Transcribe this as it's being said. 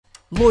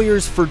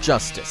Lawyers for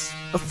Justice,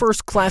 a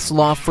first-class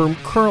law firm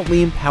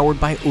currently empowered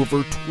by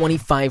over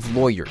 25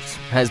 lawyers,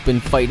 has been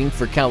fighting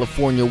for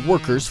California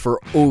workers for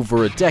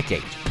over a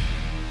decade.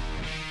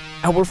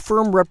 Our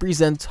firm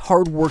represents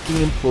hard-working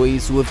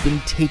employees who have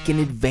been taken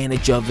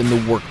advantage of in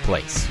the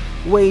workplace.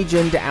 Wage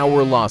and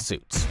hour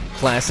lawsuits,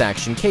 class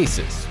action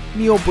cases,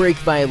 meal break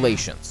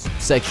violations,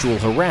 sexual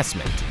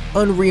harassment,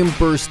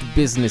 unreimbursed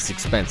business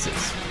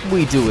expenses.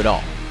 We do it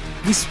all.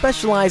 We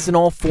specialize in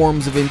all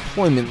forms of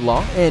employment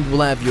law and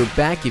will have your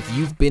back if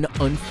you've been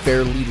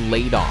unfairly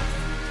laid off.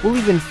 We'll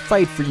even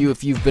fight for you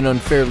if you've been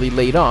unfairly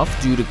laid off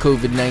due to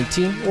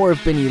COVID-19 or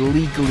have been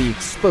illegally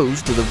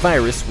exposed to the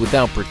virus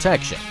without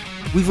protection.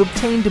 We've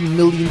obtained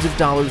millions of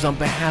dollars on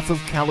behalf of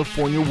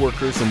California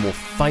workers and will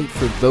fight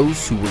for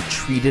those who were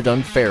treated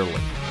unfairly.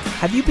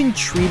 Have you been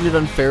treated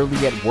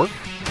unfairly at work?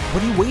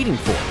 What are you waiting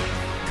for?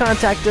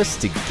 Contact us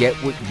to get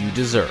what you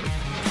deserve.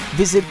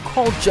 Visit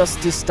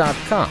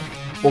calljustice.com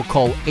or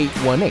call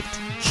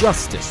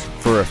 818-JUSTICE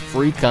for a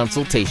free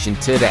consultation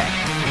today.